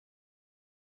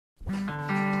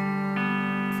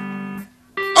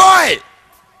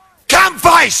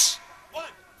Cuntface!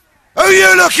 Who are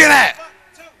you looking at?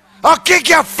 I'll kick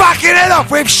your fucking head off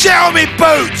with shit on me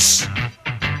boots!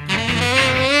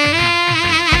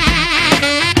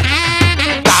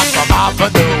 Up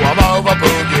and do 'em over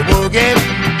Boogie Woogie.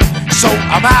 Sort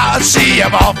 'em out and see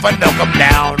 'em off and knock 'em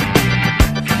down.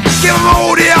 Give 'em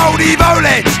all the oldie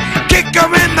bowlets, kick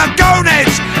 'em in the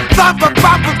gonads. Thump 'em,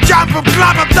 bump 'em, jump 'em,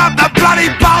 club 'em, dump the bloody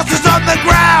bastards on the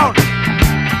ground.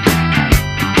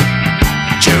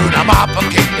 Tune 'em up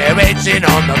and kick their heads in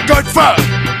on the good foot.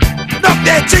 Knock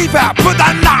their teeth out, put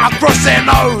the nut across their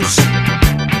nose.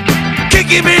 Kick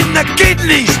him in the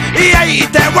kidneys, he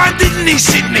hated that one, didn't he,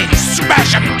 Sydney?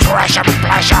 Smash 'em, trash 'em,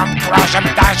 flash 'em, crush 'em,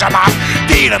 dash 'em up,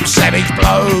 deal 'em savage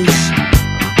blows.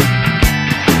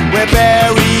 We're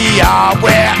very hard,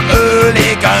 we're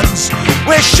hooligans,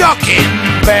 we're shocking,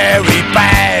 very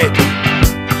bad.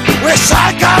 We're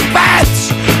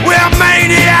psychopaths, we're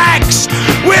maniacs,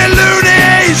 we're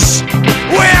loonies,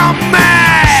 we're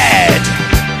mad.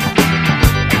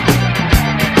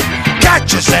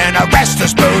 Catch us and arrest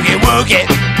us, Boogie Woogie.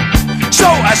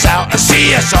 Sort us out and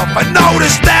see us off and note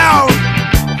us down.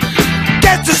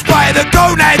 Get us by the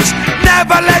gonads,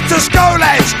 never let us go,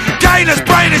 lads. Gain us,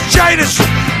 brain us, chain us,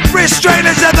 restrain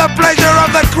us at the pleasure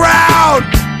of the crowd.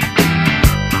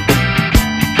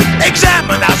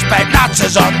 Examine us, bad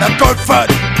nutsers on the good foot.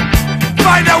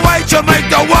 Find a way to make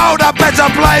the world a better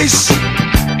place.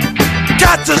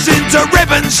 Cut us into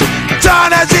ribbons,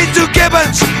 turn us into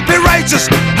gibbons. Berate us,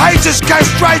 hate us,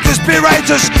 castrate us, berate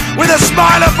us with a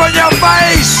smile upon your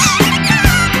face.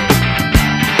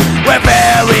 We're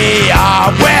very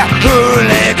hard, we're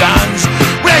hooligans,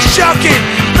 we're shocking,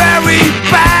 very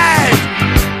bad.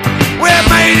 We're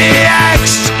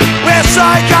maniacs, we're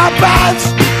psychopaths,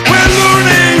 we're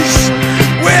loonies,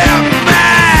 we're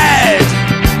mad.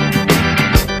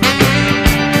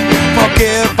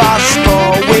 Forgive us for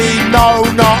we know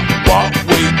not what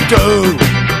we do.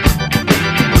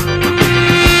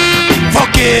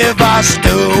 Forgive us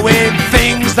doing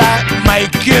things that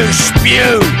make you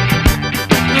spew.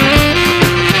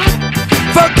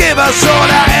 Forgive us all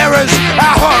our errors,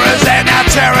 our horrors and our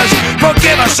terrors.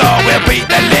 Forgive us all, we'll beat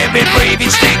the living, breathing,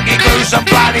 stinking, gruesome,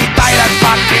 bloody, daylight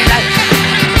fucking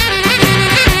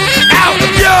out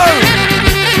of you.